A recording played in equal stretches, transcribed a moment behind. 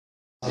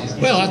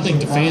Well, I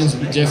think the fans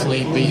would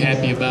definitely be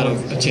happy about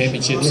a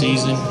championship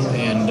season,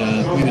 and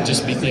we would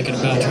just be thinking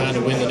about trying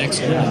to win the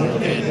next one,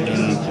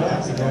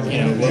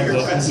 and what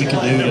we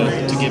can do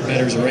to get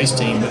better as a race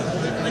team. But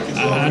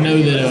I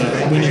know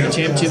that winning the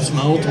championship is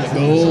my ultimate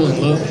goal,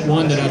 and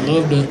one that I'd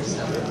love to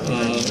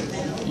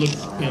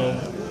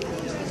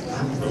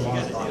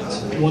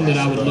one that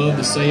I would love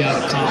to say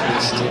I've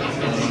accomplished.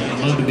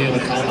 I'd love to be able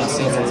to call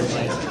myself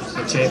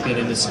a champion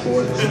in this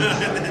sport, and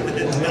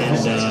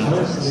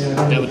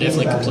that would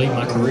definitely complete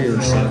my career.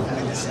 So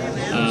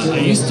I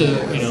used to,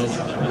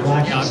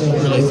 not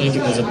really think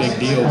it was a big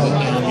deal, but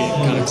now I'm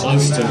getting kind of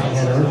close to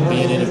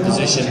being in a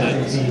position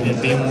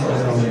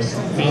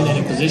being in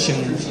a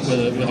position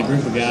with a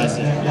group of guys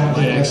that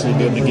might actually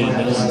be able to get it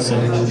done. So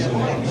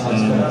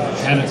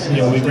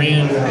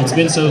it's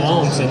been so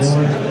long since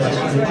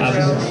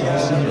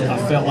I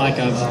felt like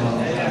I've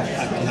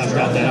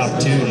got that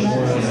opportunity.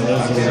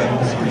 Those were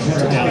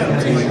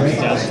 2002,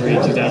 2003,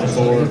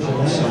 2004.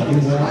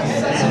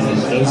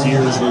 Those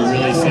years we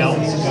really felt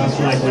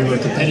like we were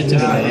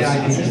competitive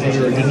enough. We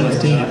were a good enough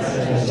team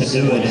to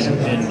do it,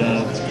 and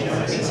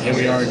here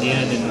we are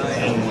again. And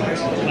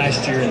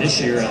last year and this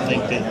year, I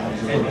think that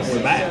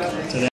we're back.